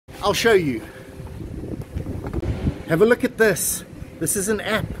I'll show you. Have a look at this. This is an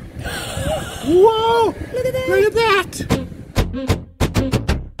app. Whoa! Look at that! Look at that!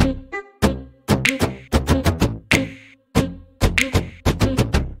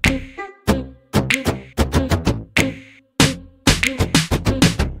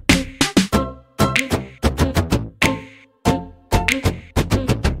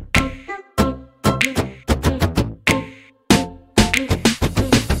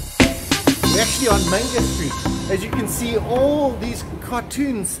 We're actually on Manga Street. As you can see, all these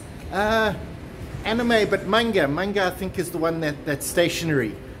cartoons, anime, but manga. Manga, I think, is the one that's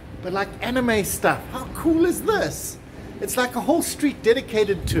stationary. But like anime stuff, how cool is this? It's like a whole street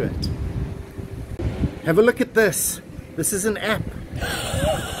dedicated to it. Have a look at this. This is an app.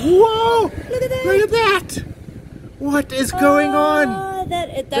 Whoa! Look at that! Look at that! What is going on?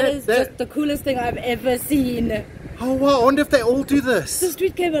 That is just the coolest thing I've ever seen. Oh wow, I wonder if they all do this. The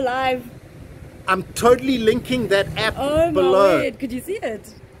street came alive. I'm totally linking that app below. Oh my word, could you see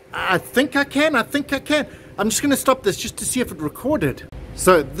it? I think I can. I'm just going to stop this just to see if it recorded.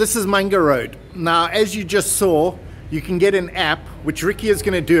 So this is Manga Road. Now, as you just saw, you can get an app, which Ricky is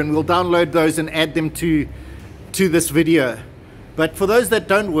going to do, and we'll download those and add them to this video. But for those that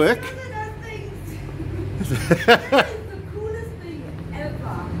don't work... This is the coolest thing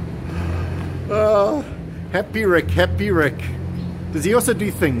ever. Oh, happy Rick, happy Rick. Does he also do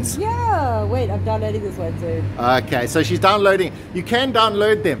things? Yeah, wait, I'm downloading this one too. Okay, so she's downloading. You can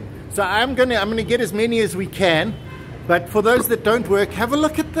download them. So I'm gonna get as many as we can. But for those that don't work, have a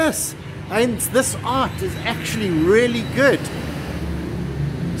look at this. And this art is actually really good.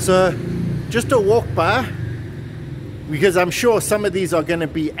 So just a walk by, because I'm sure some of these are going to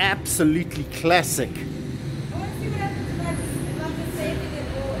be absolutely classic. I want to see what happens if I'm just saving it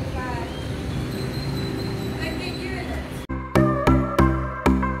all and I get you in it.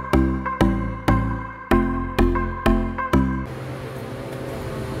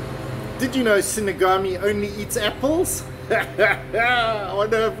 Did you know Sinagami only eats apples? I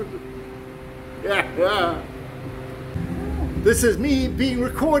wonder if this is me being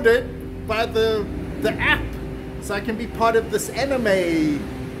recorded by the app, so I can be part of this anime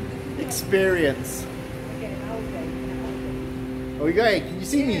experience. Okay, I'll go. Are we going? Can you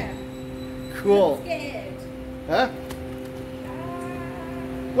see me? Cool. I'm scared. Huh?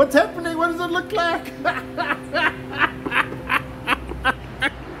 What's happening? What does it look like?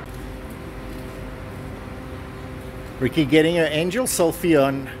 Ricky getting her angel selfie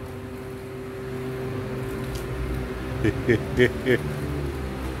on.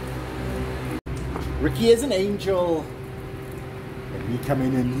 Ricky is an angel. And me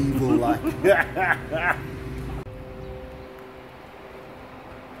coming in evil like.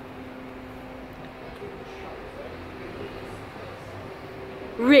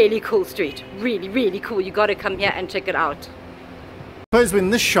 Really cool street. Really, really cool. You got to come here and check it out. I suppose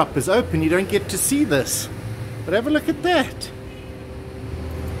when this shop is open, you don't get to see this. But have a look at that.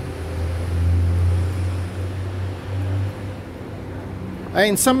 I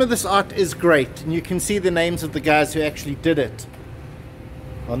mean, some of this art is great, and you can see the names of the guys who actually did it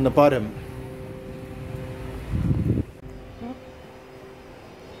on the bottom.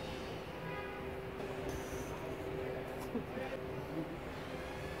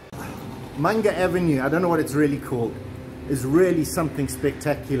 Manga Avenue, I don't know what it's really called, is really something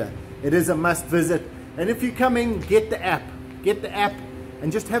spectacular. It is a must visit. And if you come in, get the app,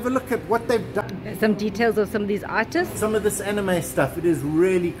 and just have a look at what they've done. There's some details of some of these artists. Some of this anime stuff, it is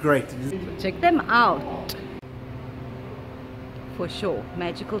really great. Check them out. For sure,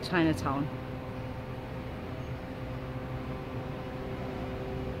 magical Chinatown.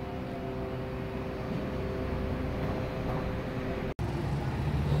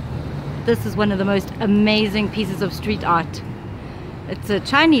 This is one of the most amazing pieces of street art. It's a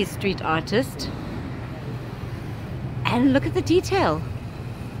Chinese street artist. And look at the detail.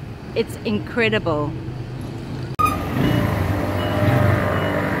 It's incredible.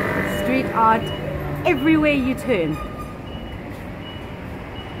 Street art everywhere you turn.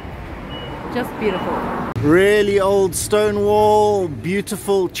 Just beautiful. Really old stone wall,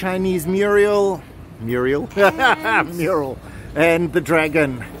 beautiful Chinese mural. Mural? Mural. And the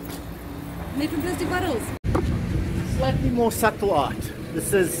dragon. Made from plastic bottles. Slightly more subtle art.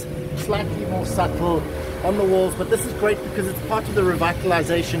 This is slightly more subtle on the walls, but this is great because it's part of the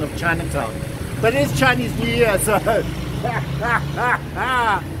revitalization of Chinatown. But it is Chinese New Year, so let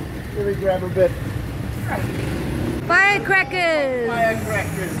me grab a bit. Firecrackers!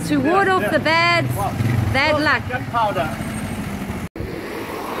 Firecrackers. To ward off the bad luck. Gunpowder.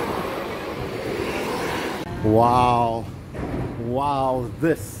 Wow. Wow,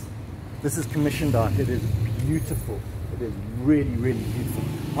 this This is commissioned art. It is beautiful. It is really, really beautiful.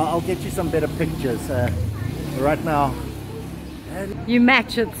 I'll get you some better pictures right now. You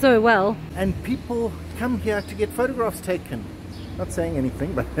match it so well. And people come here to get photographs taken. Not saying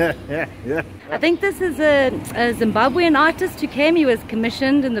anything, but yeah. I think this is a Zimbabwean artist who came. He was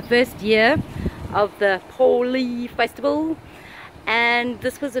commissioned in the first year of the Poli Festival. And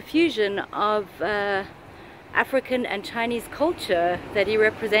this was a fusion of African and Chinese culture that he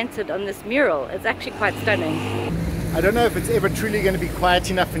represented on this mural. It's actually quite stunning. I don't know if it's ever truly going to be quiet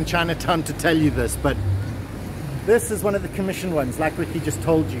enough in Chinatown to tell you this, but this is one of the commissioned ones, like Ricky just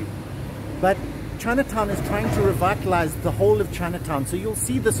told you. But Chinatown is trying to revitalize the whole of Chinatown, so you'll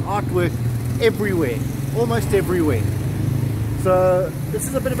see this artwork everywhere, almost everywhere. So this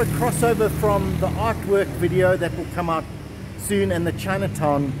is a bit of a crossover from the artwork video that will come out soon and the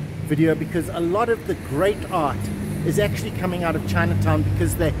Chinatown video, because a lot of the great art is actually coming out of Chinatown,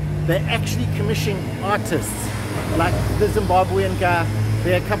 because they're actually commissioning artists like the Zimbabwean guy.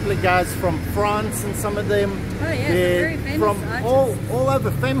 There are a couple of guys from France, and some of them very famous from artists. all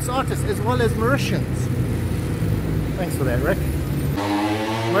over, famous artists, as well as Mauritians. Thanks for that, Rick.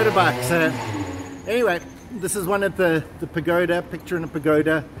 Motorbikes. Anyway, this is one of the pagoda, picture in a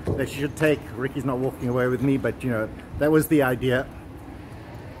pagoda that you should take. Ricky's not walking away with me, but you know, that was the idea.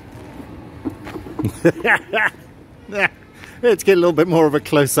 Let's get a little bit more of a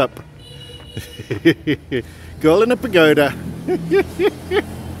close-up. Girl in a pagoda.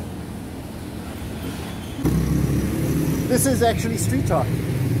 This is actually street art,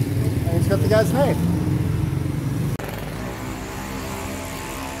 and it's got the guy's name.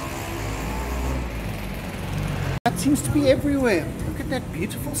 That seems to be everywhere. Look at that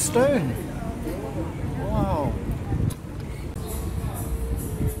beautiful stone. Wow.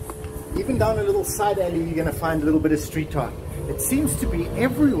 Even down a little side alley, you're going to find a little bit of street art. It seems to be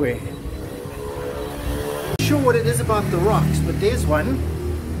everywhere. Not sure what it is about the rocks, but there's one,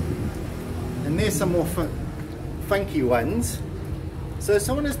 and there's some more funky ones. So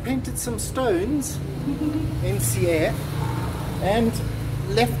someone has painted some stones NCF and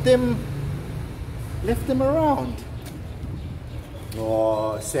left them around.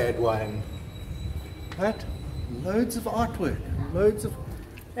 Oh, sad one. But loads of artwork, loads of,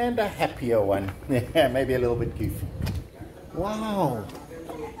 and a happier one. Yeah, maybe a little bit goofy. Wow.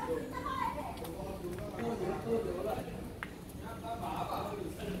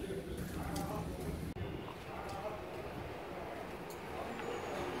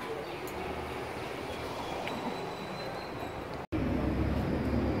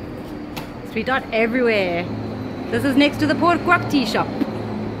 Street art everywhere. This is next to the pork guac tea shop.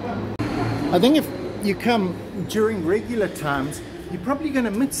 I think if you come during regular times, you're probably going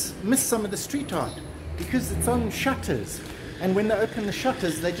to miss some of the street art, because it's on shutters, and when they open the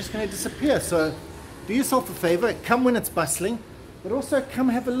shutters they're just going to disappear. So do yourself a favor, come when it's bustling, but also come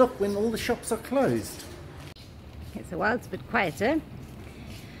have a look when all the shops are closed. Okay, so while it's a bit quieter,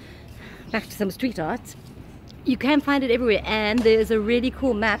 back to some street art. You can find it everywhere, and there's a really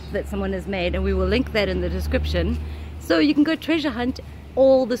cool map that someone has made, and we will link that in the description, so you can go treasure hunt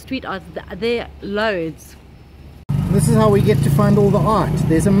all the street art. There are loads. This is how we get to find all the art.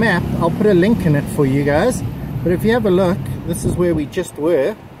 There's a map, I'll put a link in it for you guys, but if you have a look, this is where we just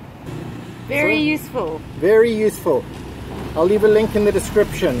were. Very useful. Very useful. I'll leave a link in the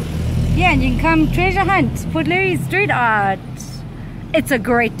description. Yeah, and you can come treasure hunt Port Larry's street art. It's a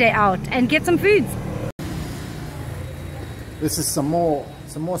great day out, and get some foods. This is some more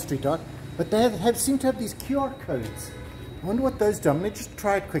street art, but they seem to have these QR codes. I wonder what those do. I'm going to just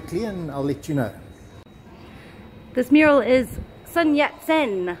try it quickly and I'll let you know. This mural is Sun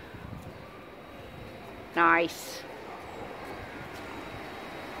Yat-sen. Nice.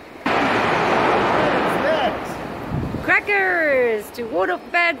 What's that? Crackers to ward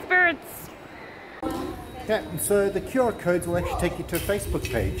off bad spirits. Yeah, so the QR codes will actually take you to a Facebook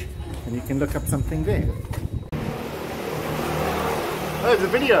page and you can look up something there. Oh, there's a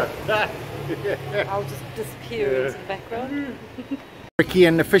video. I'll just disappear into the background. Ricky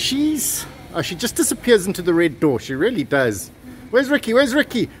and the fishies. Oh, she just disappears into the red door. She really does. Where's Ricky? Where's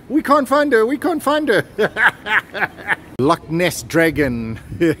Ricky? We can't find her. We can't find her. Loch Ness dragon.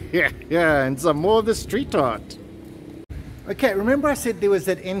 Yeah, and some more of the street art. Okay, remember I said there was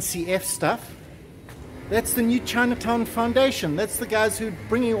that NCF stuff? That's the new Chinatown Foundation. That's the guys who are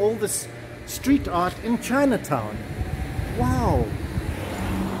bringing all this street art in Chinatown. Wow.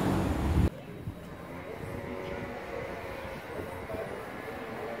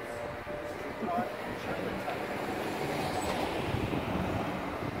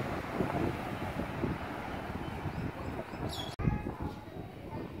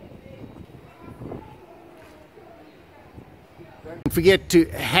 Don't forget to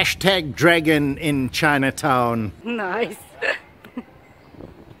hashtag dragon in Chinatown. Nice.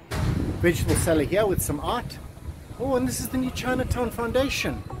 Vegetable seller here with some art. Oh, and this is the new Chinatown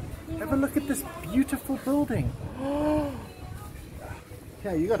Foundation. Have a look at this beautiful building. Oh.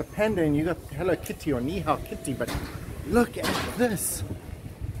 Yeah, you got a panda and you got Hello Kitty or Ni Hao Kitty, but look at this.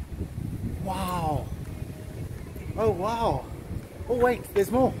 Wow. Oh, wow. Oh, wait,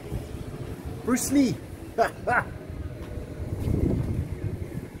 there's more. Bruce Lee.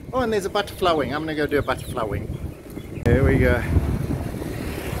 Oh, and there's a butterfly wing. I'm going to go do a butterfly wing. There we go.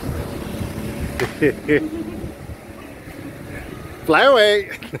 Fly away.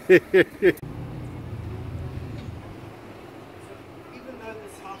 Even though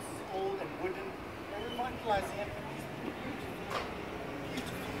this house is old and wooden, they're revitalizing it with these beautiful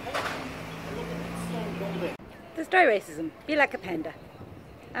paintings. Look at this stone building. Destroy racism. Be like a panda.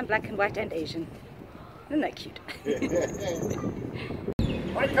 I'm black and white and Asian. Isn't that cute?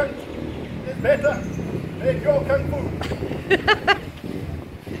 My kung is better than your kung fu.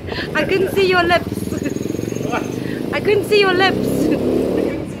 I couldn't see your lips. What? I couldn't see your lips. You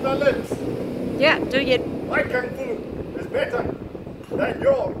couldn't see my lips. Yeah, do it. My kung fu is better than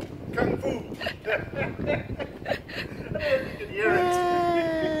your kung fu. I don't know if you can hear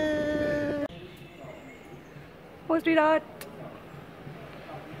it. More street art.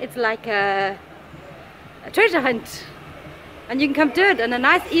 It's like a treasure hunt, and you can come do it on a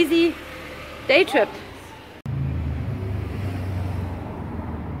nice easy day trip.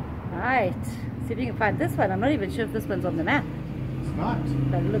 Right, see if you can find this one. I'm not even sure if this one's on the map. It's not.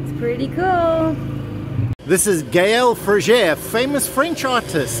 But it looks pretty cool. This is Gaël Frégère, famous French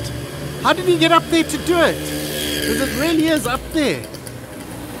artist. How did he get up there to do it? Because it really is up there.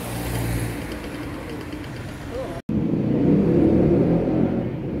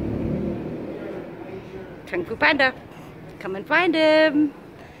 Kung Fu Panda. Come and find him.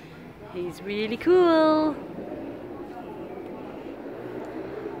 He's really cool.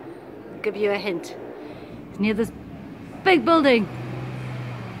 I'll give you a hint. He's near this big building.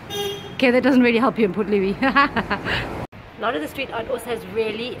 Okay, that doesn't really help you in Port Louis. A lot of the street art also has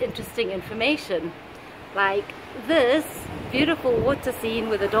really interesting information. Like this beautiful water scene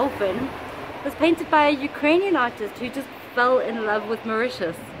with a dolphin was painted by a Ukrainian artist who just fell in love with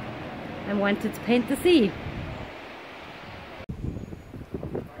Mauritius and wanted to paint the sea.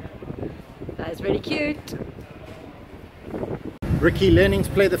 That is really cute. Ricky learning to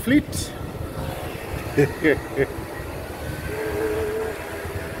play the flute.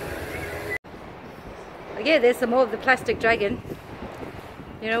 Okay, there's some more of the plastic dragon.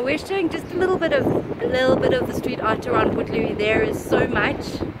 You know, we're showing just a little bit of the street art around Port Louis. There is so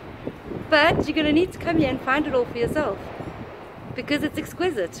much, but you're gonna need to come here and find it all for yourself because it's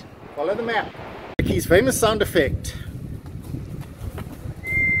exquisite. Follow the map. Ricky's famous sound effect.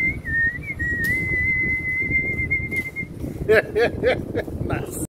 Nice.